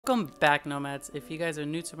Welcome back, nomads. If you guys are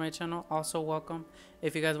new to my channel, also welcome.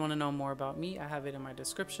 If you guys want to know more about me, I have it in my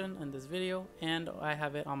description in this video, and I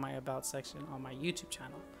have it on my about section on my YouTube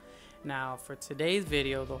channel. Now for today's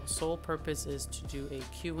video, the sole purpose is to do a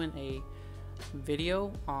Q&A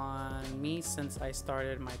video on me since I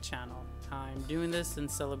started my channel. I'm doing this in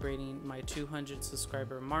celebrating my 200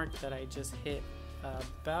 subscriber mark that I just hit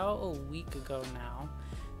about a week ago now.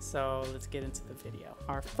 So let's get into the video.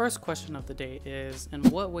 Our first question of the day is, in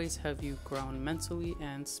what ways have you grown mentally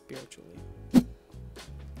and spiritually?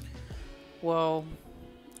 Well,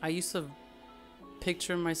 I used to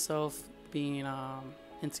picture myself being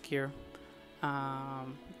insecure,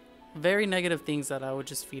 very negative things that I would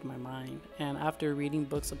just feed my mind. And after reading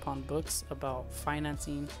books upon books about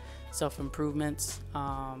financing, self-improvements,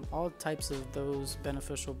 all types of those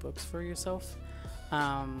beneficial books for yourself,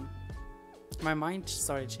 my mind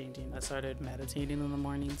started changing. I started meditating in the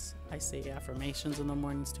mornings. I say affirmations in the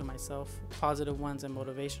mornings to myself, positive ones and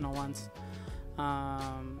motivational ones.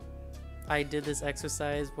 I did this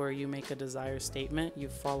exercise where you make a desire statement. You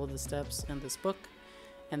follow the steps in this book,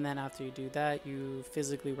 and then after you do that, you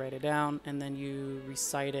physically write it down, and then you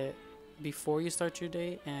recite it before you start your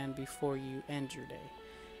day and before you end your day.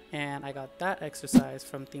 And I got that exercise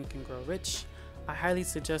from Think and Grow Rich. I highly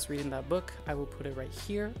suggest reading that book. I will put it right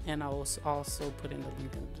here, and I will also put in the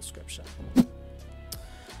link in the description.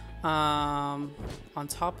 On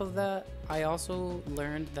top of that, I also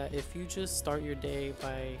learned that if you just start your day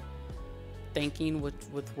by thanking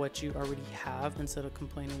with what you already have instead of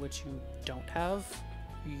complaining what you don't have,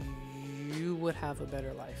 you would have a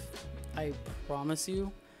better life. I promise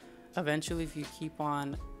you. Eventually, if you keep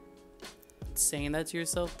on saying that to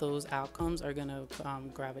yourself, those outcomes are gonna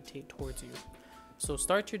gravitate towards you. So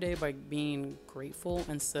start your day by being grateful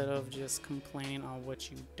instead of just complaining on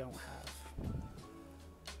what you don't have.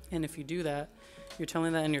 And if you do that, you're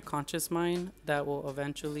telling that in your conscious mind, that will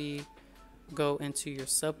eventually go into your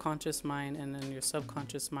subconscious mind, and then your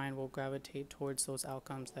subconscious mind will gravitate towards those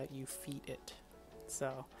outcomes that you feed it.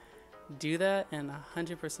 So do that, and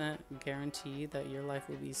 100% guarantee that your life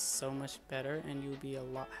will be so much better and you'll be a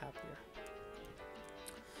lot happier.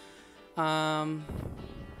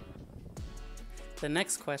 The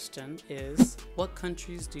next question is, what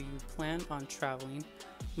countries do you plan on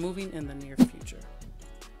moving in the near future?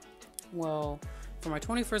 Well, for my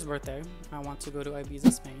 21st birthday, I want to go to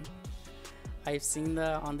Ibiza, Spain. I've seen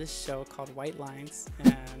that on this show called White Lines,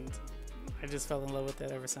 and I just fell in love with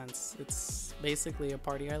it ever since. It's basically a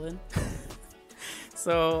party island.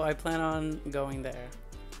 So I plan on going there.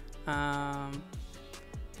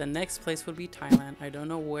 The next place would be Thailand. I don't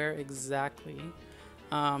know where exactly.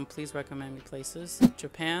 Please recommend me places.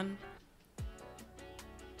 Japan,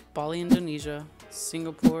 Bali, Indonesia,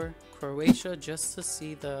 Singapore, Croatia, just to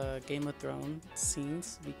see the Game of Thrones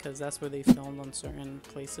scenes, because that's where they filmed on certain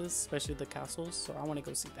places, especially the castles. So I want to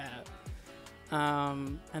go see that.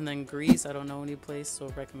 And then Greece, I don't know any place, so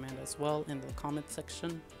recommend as well in the comment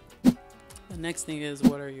section. The next thing is,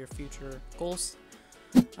 what are your future goals?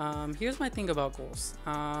 Here's my thing about goals.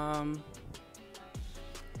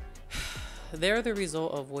 They're the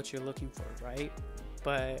result of what you're looking for, right?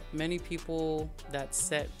 But many people that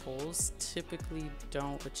set goals typically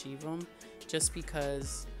don't achieve them just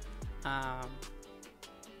because the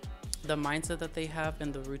mindset that they have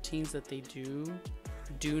and the routines that they do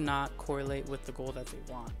not correlate with the goal that they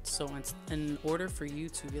want. So in order for you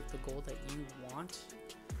to get the goal that you want,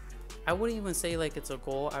 I wouldn't even say like it's a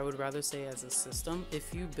goal. I would rather say as a system.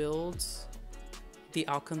 If you build the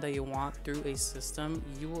outcome that you want through a system,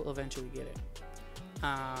 you will eventually get it.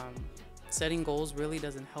 Setting goals really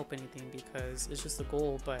doesn't help anything because it's just a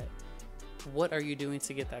goal, but what are you doing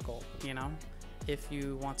to get that goal? You know, if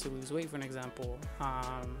you want to lose weight, for an example,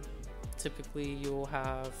 typically you'll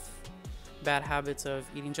have bad habits of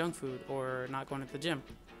eating junk food or not going to the gym.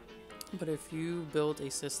 But if you build a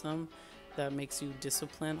system that makes you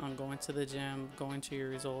disciplined on going to the gym, going to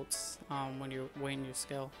your results, when you're weighing your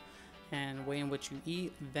scale and weighing what you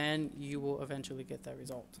eat, then you will eventually get that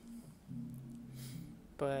result.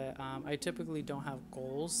 But I typically don't have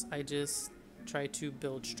goals. I just try to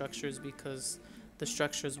build structures because the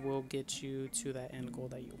structures will get you to that end goal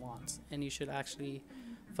that you want. And you should actually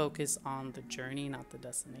focus on the journey, not the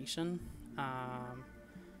destination.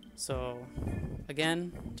 So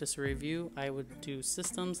again, just a review, I would do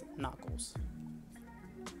systems, not goals.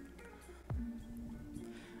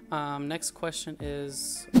 Next question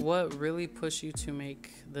is, what really pushed you to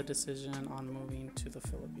make the decision on moving to the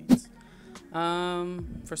Philippines?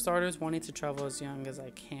 For starters, wanting to travel as young as I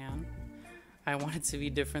can. I wanted to be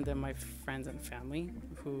different than my friends and family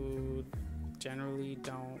who generally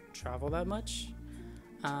don't travel that much.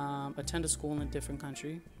 Attend a school in a different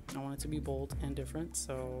country. I want it to be bold and different,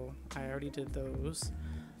 so I already did those.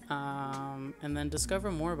 And then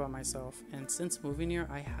discover more about myself. And since moving here,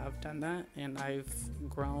 I have done that, and I've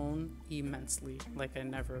grown immensely, like I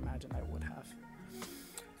never imagined I would have.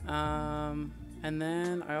 And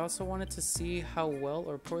then I also wanted to see how well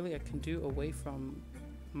or poorly I can do away from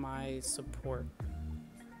my support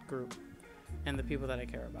group and the people that I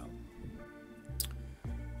care about.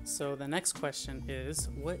 So the next question is,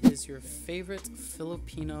 what is your favorite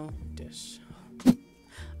Filipino dish?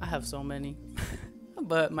 I have so many,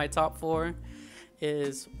 but my top 4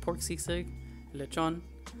 is pork sisig, lechon,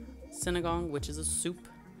 sinigang, which is a soup,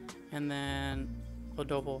 and then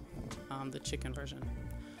adobo, the chicken version.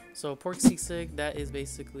 So pork sisig, that is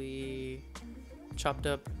basically chopped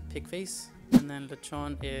up pig face, and then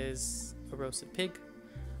lechon is a roasted pig.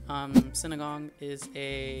 Sinigang is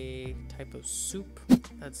a type of soup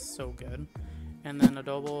that's so good, and then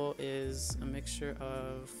adobo is a mixture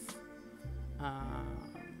of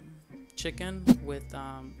chicken with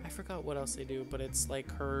I forgot what else they do, but it's like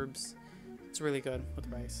herbs. It's really good with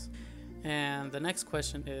rice. And the next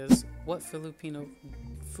question is, what Filipino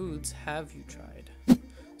foods have you tried?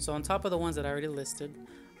 So on top of the ones that I already listed,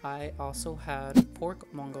 I also had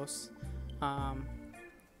pork mongos.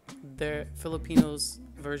 They're Filipinos'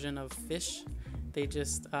 version of fish. They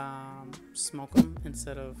just smoke them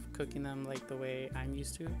instead of cooking them like the way I'm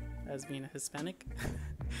used to as being a Hispanic.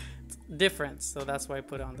 It's different, so that's why I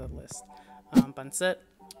put it on the list. Pancet,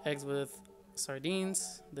 eggs with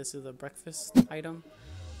sardines. This is a breakfast item.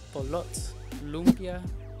 Bolot, lumpia,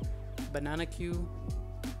 banana Q,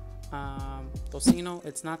 tocino.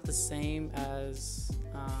 It's not the same as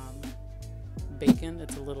bacon.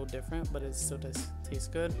 It's a little different, but it still tastes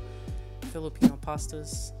good. Filipino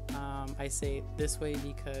pastas. I say it this way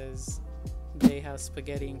because they have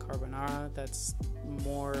spaghetti and carbonara that's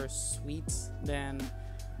more sweet than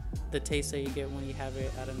the taste that you get when you have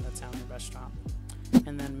it at an Italian restaurant.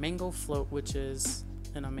 And then mango float, which is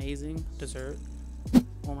an amazing dessert.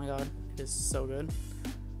 Oh my god, it is so good.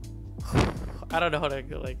 I don't know how to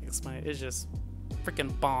explain it. It's just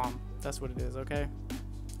freaking bomb. That's what it is, okay?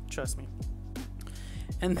 Trust me.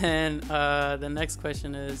 And then the next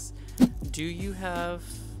question is, do you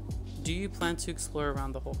plan to explore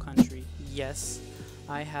around the whole country? Yes.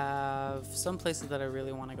 I have some places that I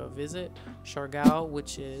really want to go visit. Siargao,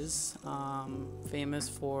 which is famous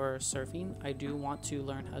for surfing. I do want to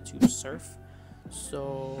learn how to surf.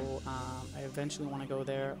 So I eventually want to go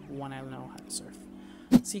there when I know how to surf.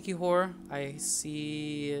 Sikihor, I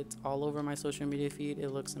see it all over my social media feed. It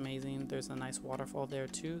looks amazing. There's a nice waterfall there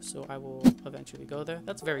too, so I will eventually go there.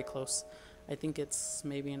 That's very close. I think it's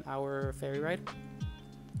maybe an hour ferry ride.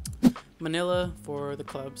 Manila for the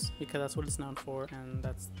clubs, because that's what it's known for, and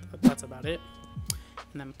that's about it.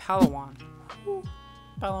 And then Palawan. Woo.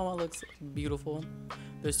 Palawan looks beautiful.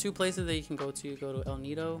 There's 2 places that you can go to. You go to El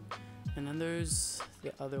Nido, and then there's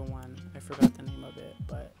the other one. I forgot the name of it,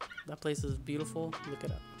 but that place is beautiful. Look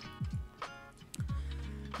it up.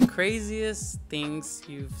 Craziest things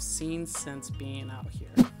you've seen since being out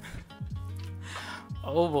here.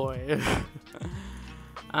 Oh boy.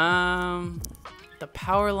 The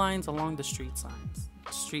power lines along the street sides.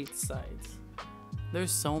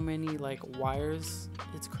 There's so many wires.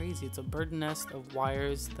 It's crazy. It's a bird nest of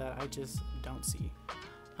wires that I just don't see.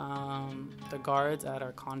 The guards at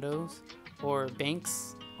our condos or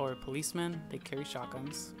banks or policemen, they carry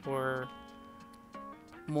shotguns or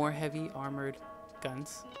more heavy armored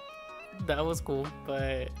guns. That was cool,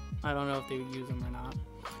 but I don't know if they use them or not.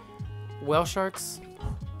 Whale sharks,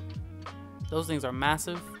 those things are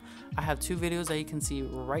massive. I have 2 videos that you can see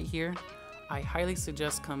right here. I highly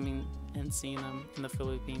suggest coming and seeing them in the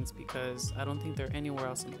Philippines because I don't think they're anywhere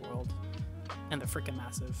else in the world, and they're freaking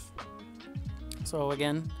massive. So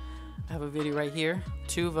again, I have a video right here,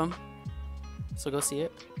 2 of them, so go see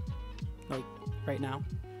it right now.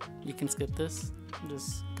 You can skip this,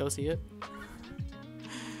 just go see it.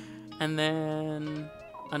 And then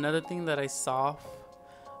another thing that I saw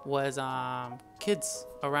was kids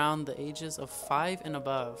around the ages of 5 and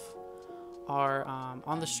above are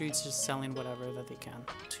on the streets just selling whatever that they can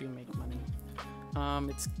to make money.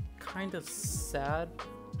 It's kind of sad,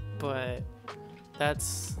 but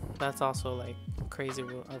that's also crazy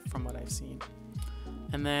from what I've seen.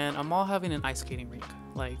 And then I'm all having an ice skating rink.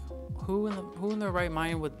 Who in their right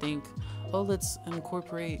mind would think, oh, let's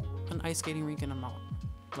incorporate an ice skating rink in a mall?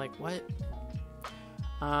 What?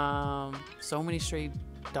 So many stray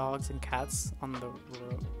dogs and cats on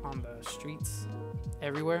the streets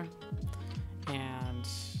everywhere, and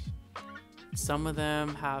some of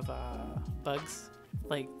them have bugs,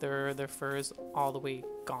 their fur is all the way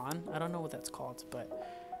gone. I don't know what that's called, but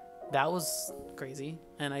that was crazy.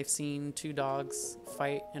 And I've seen 2 dogs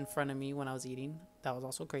fight in front of me when I was eating. That was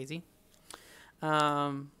also crazy.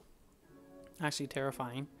 Actually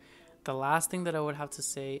terrifying. The last thing that I would have to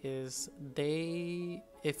say is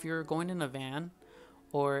if you're going in a van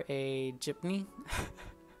or a jeepney,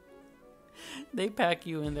 they pack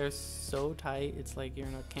you in there so tight, it's like you're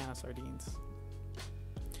in a can of sardines.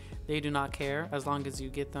 They do not care as long as you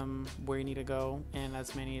get them where you need to go and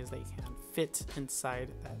as many as they can fit inside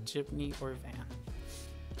that jeepney or van.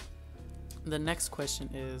 The next question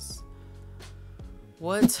is,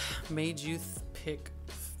 what made you pick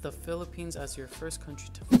the Philippines as your first country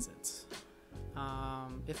to visit?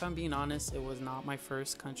 If I'm being honest, it was not my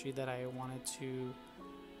first country that I wanted to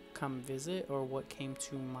come visit or what came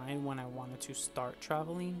to mind when I wanted to start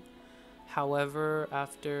traveling. However,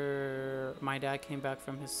 after my dad came back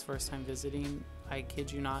from his first time visiting, I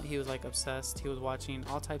kid you not, he was like obsessed. He was watching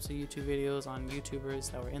all types of YouTube videos on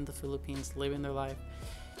YouTubers that were in the Philippines living their life.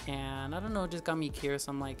 And I don't know, it just got me curious.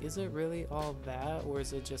 I'm like, is it really all that, or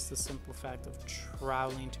is it just the simple fact of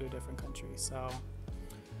traveling to a different country? So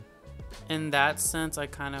in that sense, I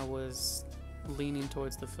kind of was leaning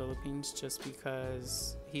towards the Philippines just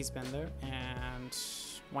because he's been there, and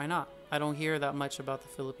why not? I don't hear that much about the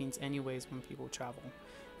Philippines anyways when people travel,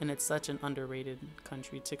 and it's such an underrated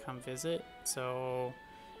country to come visit. So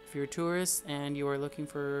if you're a tourist and you are looking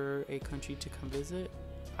for a country to come visit,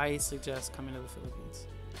 I suggest coming to the Philippines.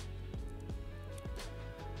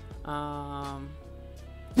 How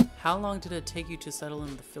long did it take you to settle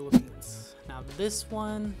in the Philippines? Now this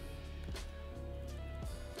one,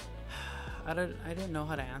 I didn't know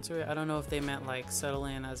how to answer it. I don't know if they meant like settle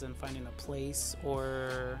in as in finding a place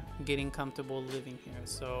or getting comfortable living here.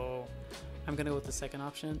 So I'm gonna go with the second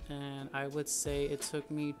option, and I would say it took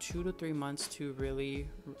me 2 to 3 months to really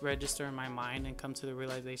register in my mind and come to the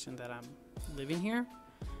realization that I'm living here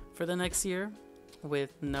for the next year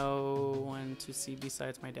with no one to see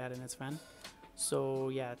besides my dad and his friend. So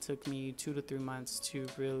yeah, it took me 2 to 3 months to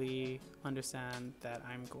really understand that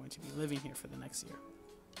I'm going to be living here for the next year.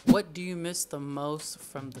 What do you miss the most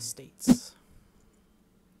from the States?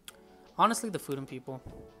 Honestly, the food and people.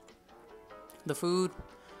 The food,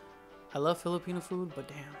 I love Filipino food, but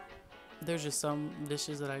damn, there's just some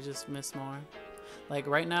dishes that I just miss more. Like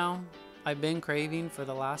right now, I've been craving for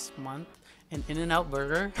the last month an In-N-Out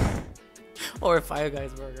burger or a Five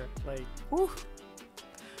Guys burger. Like, whew,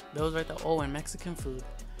 those right there. Oh, and Mexican food.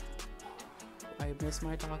 I miss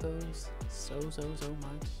my tacos so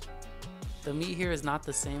much. The meat here is not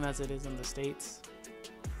the same as it is in the States.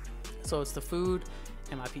 So it's the food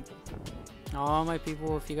and my people. All my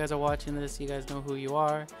people, if you guys are watching this, you guys know who you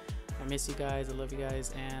are. I miss you guys. I love you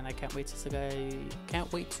guys, and I can't wait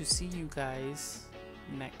to see you guys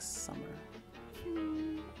next summer.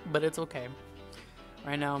 But it's okay.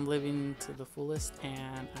 Right now I'm living to the fullest,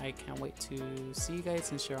 and I can't wait to see you guys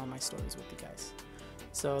and share all my stories with you guys.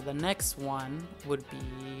 So the next one would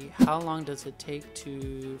be, how long does it take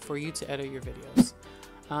for you to edit your videos?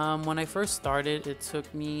 When I first started, it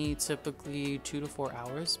took me typically 2 to 4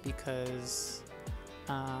 hours because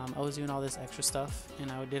I was doing all this extra stuff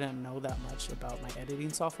and I didn't know that much about my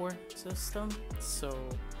editing software system. So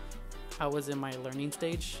I was in my learning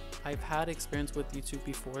stage. I've had experience with YouTube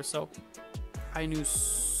before, so I knew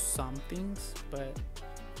some things, but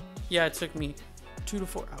yeah, it took me 2 to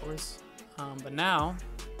 4 hours. But now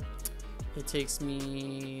it takes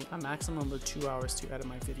me a maximum of 2 hours to edit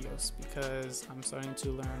my videos because I'm starting to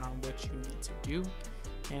learn on what you need to do,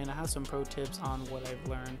 and I have some pro tips on what I've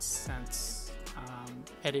learned since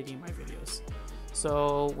editing my videos.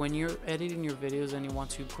 So when you're editing your videos and you want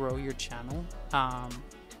to grow your channel,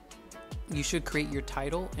 you should create your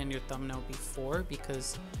title and your thumbnail before,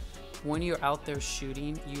 because when you're out there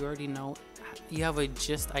shooting, you already know, you have a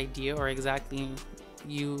gist idea, or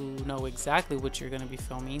you know exactly what you're going to be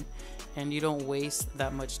filming, and you don't waste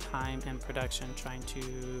that much time in production trying to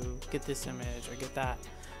get this image or get that,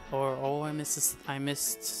 or oh, I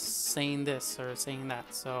missed saying this or saying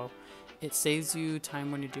that. So it saves you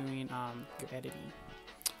time when you're doing your editing.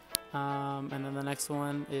 And then the next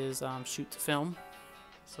one is shoot to film.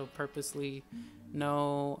 So purposely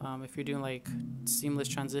know, if you're doing like seamless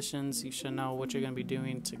transitions, you should know what you're going to be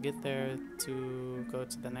doing to get there, to go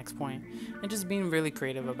to the next point, and just being really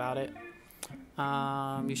creative about it.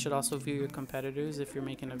 You should also view your competitors if you're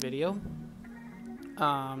making a video.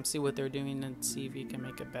 See what they're doing and see if you can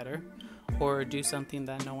make it better or do something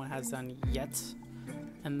that no one has done yet.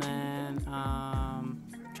 And then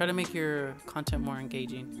try to make your content more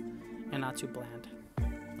engaging and not too bland.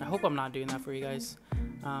 I hope I'm not doing that for you guys.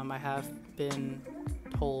 I have been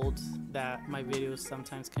told that my videos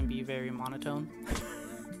sometimes can be very monotone.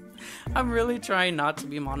 I'm really trying not to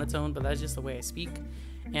be monotone, but that's just the way I speak,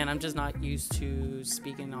 and I'm just not used to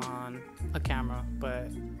speaking on a camera. But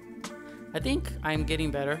I think I'm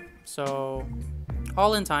getting better, so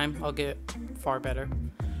all in time I'll get far better.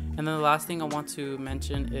 And then the last thing I want to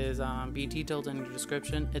mention is be detailed in your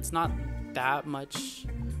description. It's not that much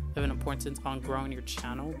of an importance on growing your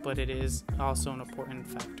channel, but it is also an important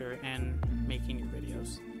factor in making your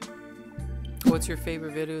videos. What's your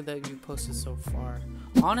favorite video that you posted so far?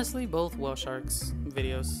 Honestly, both whale sharks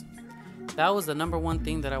videos. That was the number one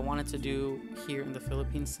thing that I wanted to do here in the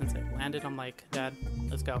Philippines since I landed. I'm like, Dad,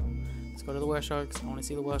 let's go to the whale sharks. I want to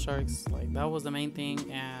see the whale sharks. Like, that was the main thing,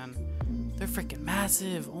 and they're freaking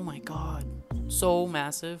massive. Oh my god, so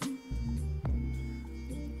massive.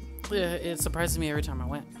 Yeah, it surprises me every time I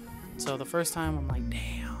went. So the first time I'm like,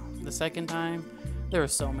 damn. The second time, there were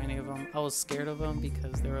so many of them. I was scared of them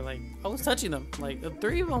because they were like, I was touching them. Like,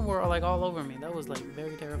 3 of them were like all over me. That was like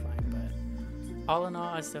very terrifying. But all in all,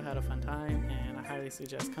 I still had a fun time, and I highly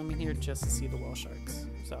suggest coming here just to see the whale sharks.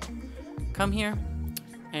 So come here,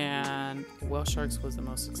 and whale sharks was the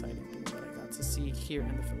most exciting thing that I got to see here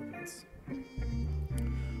in the Philippines.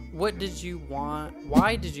 What did you want?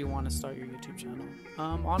 Why did you want to start your YouTube channel?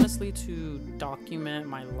 Honestly, to document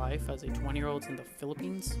my life as a 20-year-old in the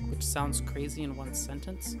Philippines, which sounds crazy in one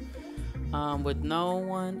sentence, with no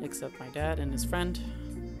one except my dad and his friend.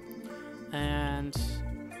 And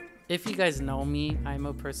if you guys know me, I'm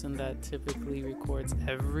a person that typically records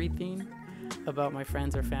everything about my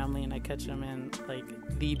friends or family, and I catch them in like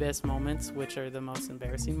the best moments, which are the most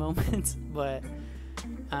embarrassing moments. But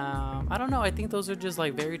I don't know, I think those are just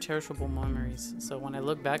like very cherishable memories. So when I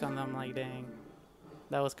look back on them, I'm like, dang,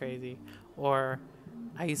 that was crazy. Or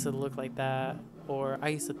I used to look like that, or I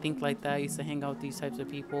used to think like that. I used to hang out with these types of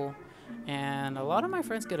people, and a lot of my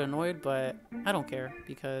friends get annoyed, but I don't care,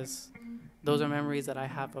 because those are memories that I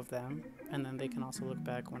have of them, and then they can also look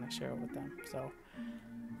back when I share it with them. So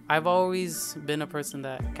I've always been a person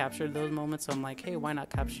that captured those moments, so I'm like, hey, why not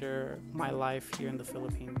capture my life here in the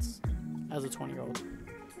Philippines as a 20-year-old?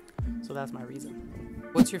 So that's my reason.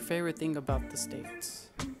 What's your favorite thing about the States?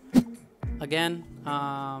 Again,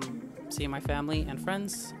 seeing my family and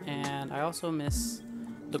friends, and I also miss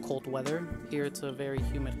the cold weather. Here it's a very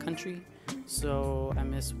humid country, so I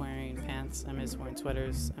miss wearing pants, I miss wearing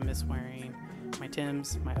sweaters, I miss wearing my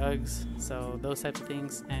Timbs, my Uggs, so those types of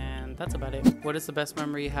things, and that's about it. What is the best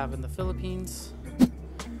memory you have in the Philippines?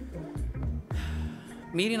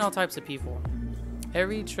 Meeting all types of people.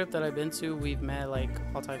 Every trip that I've been to, we've met like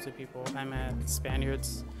all types of people. I met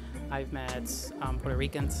Spaniards, I've met Puerto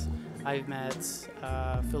Ricans, I've met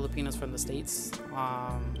Filipinos from the States,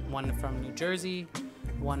 one from New Jersey,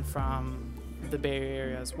 one from the Bay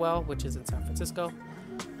Area as well, which is in San Francisco.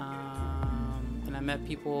 And I met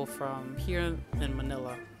people from here in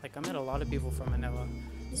Manila. Like, I met a lot of people from Manila.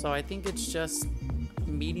 So I think it's just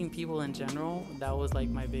meeting people in general. That was like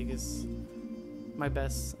my best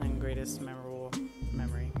and greatest memorable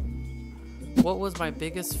memory. What was my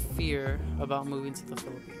biggest fear about moving to the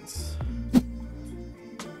Philippines?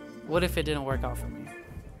 What if it didn't work out for me?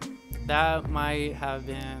 That might have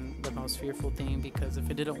been the most fearful thing, because if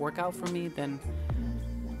it didn't work out for me, then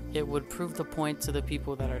it would prove the point to the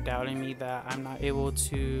people that are doubting me that I'm not able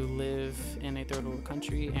to live in a third world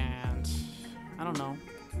country, and I don't know,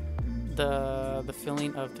 the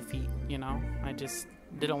feeling of defeat, you know? I just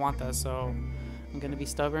didn't want that, so I'm gonna be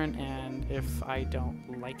stubborn, and if I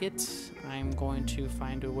don't like it, I'm going to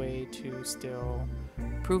find a way to still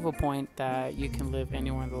prove a point that you can live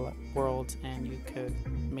anywhere in the world and you could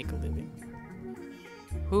make a living.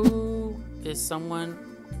 Who is someone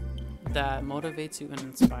that motivates you and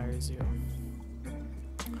inspires you?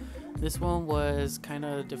 This one was kind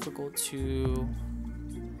of difficult to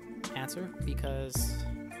answer because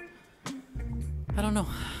I don't know.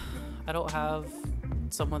 I don't have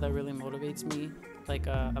someone that really motivates me, like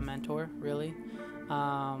a mentor, really.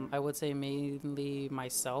 I would say mainly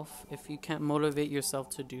myself. If you can't motivate yourself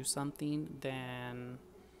to do something, then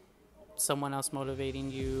someone else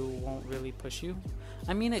motivating you won't really push you.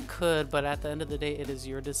 I mean, it could, but at the end of the day, it is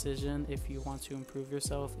your decision if you want to improve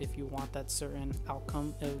yourself, if you want that certain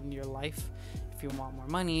outcome in your life, if you want more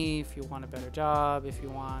money, if you want a better job, if you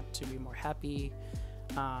want to be more happy,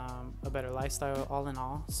 a better lifestyle, all in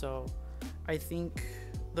all. So I think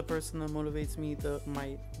the person that motivates me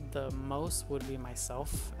the most would be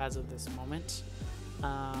myself as of this moment.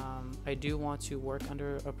 I do want to work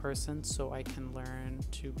under a person so I can learn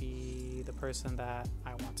to be the person that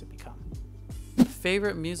I want to become.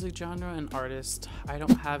 Favorite music genre and artist? I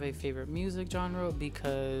don't have a favorite music genre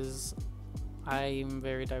because I'm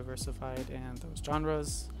very diversified in those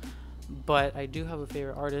genres, but I do have a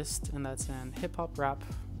favorite artist, and that's in hip hop rap.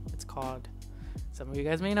 It's called, some of you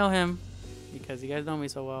guys may know him because you guys know me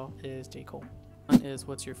so well, is J. Cole. One is,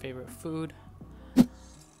 what's your favorite food?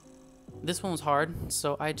 This one was hard,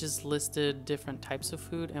 so I just listed different types of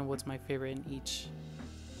food and what's my favorite in each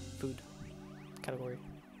food category.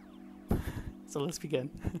 So let's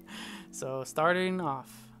begin. So starting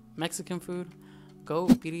off, Mexican food, go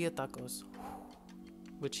birria tacos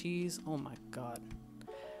with cheese. Oh my god.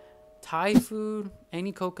 Thai food,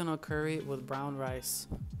 any coconut curry with brown rice.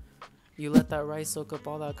 You let that rice soak up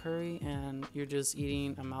all that curry and you're just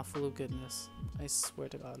eating a mouthful of goodness. I swear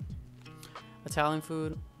to God. Italian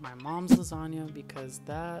food, my mom's lasagna, because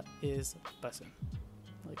that is bussin'.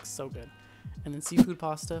 Like, so good. And then seafood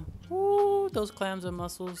pasta. Woo, those clams and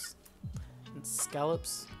mussels and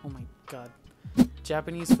scallops. Oh my god.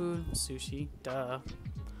 Japanese food, sushi, duh.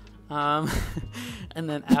 And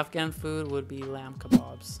then Afghan food would be lamb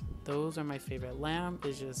kebabs. Those are my favorite. Lamb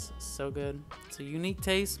is just so good. It's a unique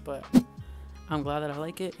taste, but I'm glad that I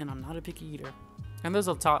like it, and I'm not a picky eater. And there's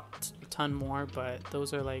a ton more, but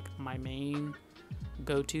those are like my main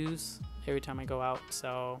go-tos every time I go out.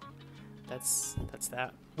 So that's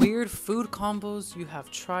that. Weird food combos you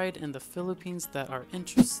have tried in the Philippines that are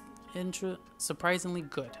surprisingly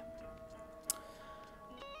good.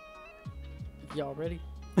 Y'all ready?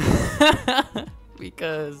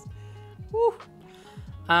 Because, woo.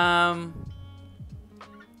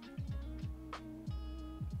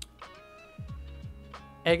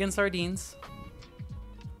 Egg and sardines.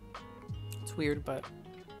 It's weird, but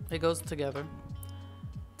it goes together.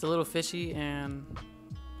 It's a little fishy, and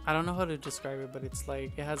I don't know how to describe it, but it's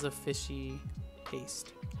like it has a fishy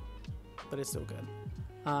taste, but it's still good.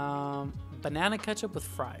 Banana ketchup with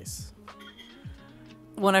fries.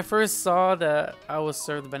 When I first saw that I was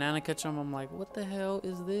served banana ketchup, I'm like, what the hell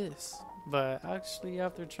is this? But actually,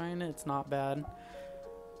 after trying it, it's not bad.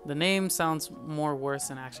 The name sounds more worse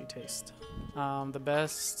than it actually tastes. The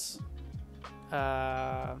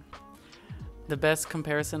best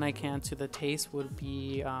comparison I can to the taste would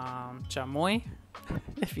be chamoy.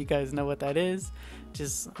 If you guys know what that is,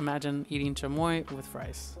 just imagine eating chamoy with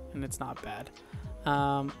fries, and it's not bad.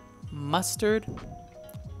 Mustard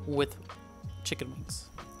with chicken wings.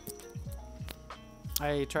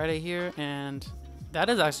 I tried it here, and that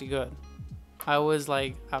is actually good. I was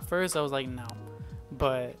like, at first I was like, no,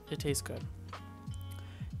 but it tastes good.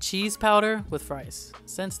 Cheese powder with fries.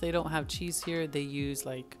 Since they don't have cheese here, they use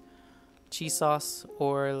like cheese sauce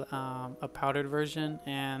or a powdered version,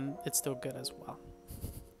 and it's still good as well.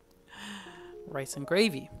 Rice and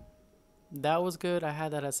gravy. That was good. I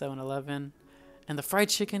had that at 7-Eleven. And the fried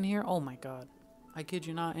chicken here, oh my god. I kid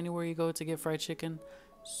you not, anywhere you go to get fried chicken,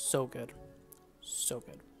 so good. So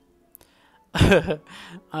good.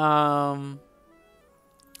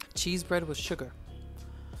 Cheese bread with sugar.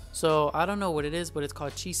 So I don't know what it is, but it's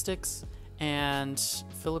called cheese sticks, and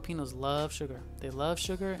Filipinos love sugar. They love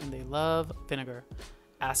sugar and they love vinegar.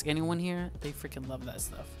 Ask anyone here, they freaking love that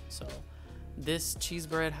stuff. So this cheese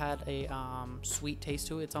bread had a sweet taste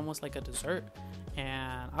to it. It's almost like a dessert,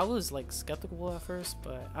 and I was like skeptical at first,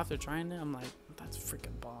 but after trying it, I'm like, that's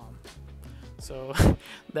freaking bomb. So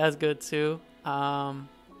that's good too. Last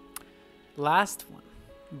one,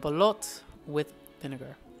 Bolot with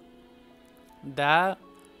vinegar. That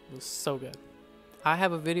was so good. I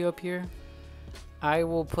have a video up here. I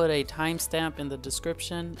will put a timestamp in the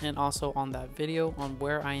description and also on that video on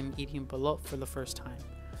where I am eating Bolot for the first time.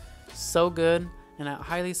 So good, and I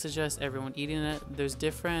highly suggest everyone eating it. There's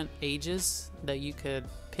different ages that you could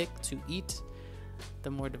pick to eat.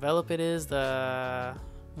 The more developed it is, the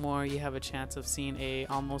more you have a chance of seeing a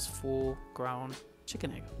almost full grown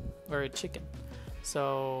chicken egg or a chicken.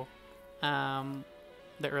 So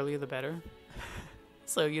the earlier the better.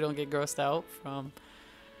 So you don't get grossed out from,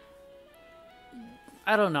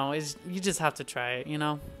 I don't know, you just have to try it, you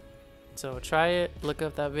know. So try it, look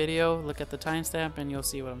up that video, look at the timestamp, and you'll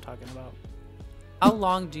see what I'm talking about. How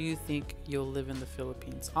long do you think you'll live in the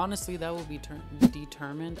Philippines? Honestly, that will be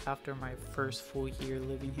determined after my first full year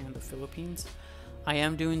living here in the Philippines. I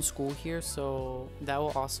am doing school here, so that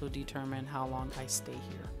will also determine how long I stay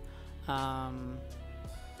here.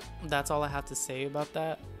 That's all I have to say about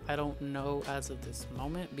that. I don't know as of this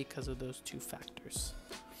moment because of those two factors.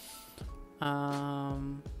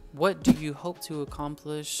 What do you hope to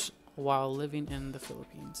accomplish while living in the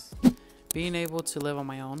Philippines? Being able to live on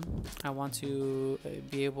my own. I want to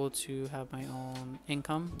be able to have my own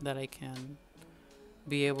income that I can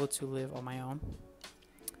be able to live on my own.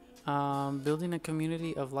 Building a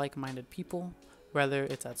community of like-minded people, whether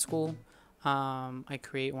it's at school, I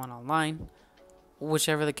create one online.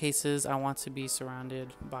 whichever the case is, I want to be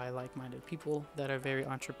surrounded by like-minded people that are very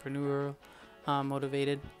entrepreneurial,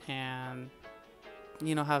 motivated, and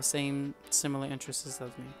have similar interests as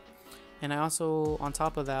me. And I also, on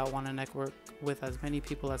top of that, want to network with as many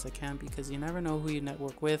people as I can, because you never know who you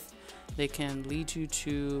network with. They can lead you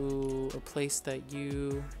to a place that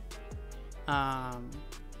you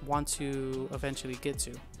want to eventually get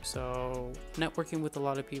to. So networking with a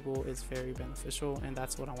lot of people is very beneficial, and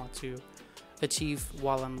that's what I want to achieve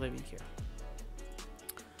while I'm living here.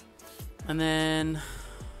 And then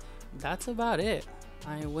that's about it.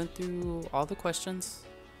 I went through all the questions.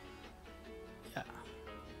 Yeah.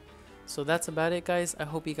 So that's about it, guys. I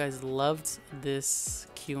hope you guys loved this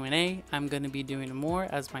Q&A. I'm going to be doing more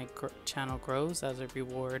as my channel grows, as a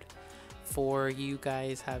reward for you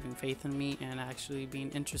guys having faith in me and actually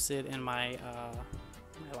being interested in my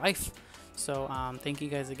life. So thank you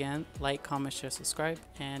guys again. Like, comment, share, subscribe.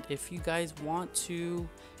 And if you guys want to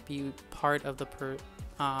be part of the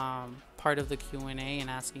Q&A and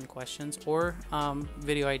asking questions or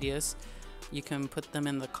video ideas, you can put them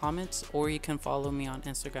in the comments, or you can follow me on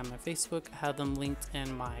Instagram and Facebook. I have them linked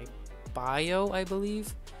in my bio, I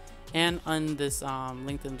believe, and on this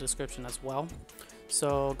LinkedIn description as well.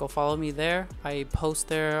 So go follow me there. I post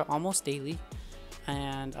there almost daily.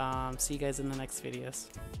 And see you guys in the next videos.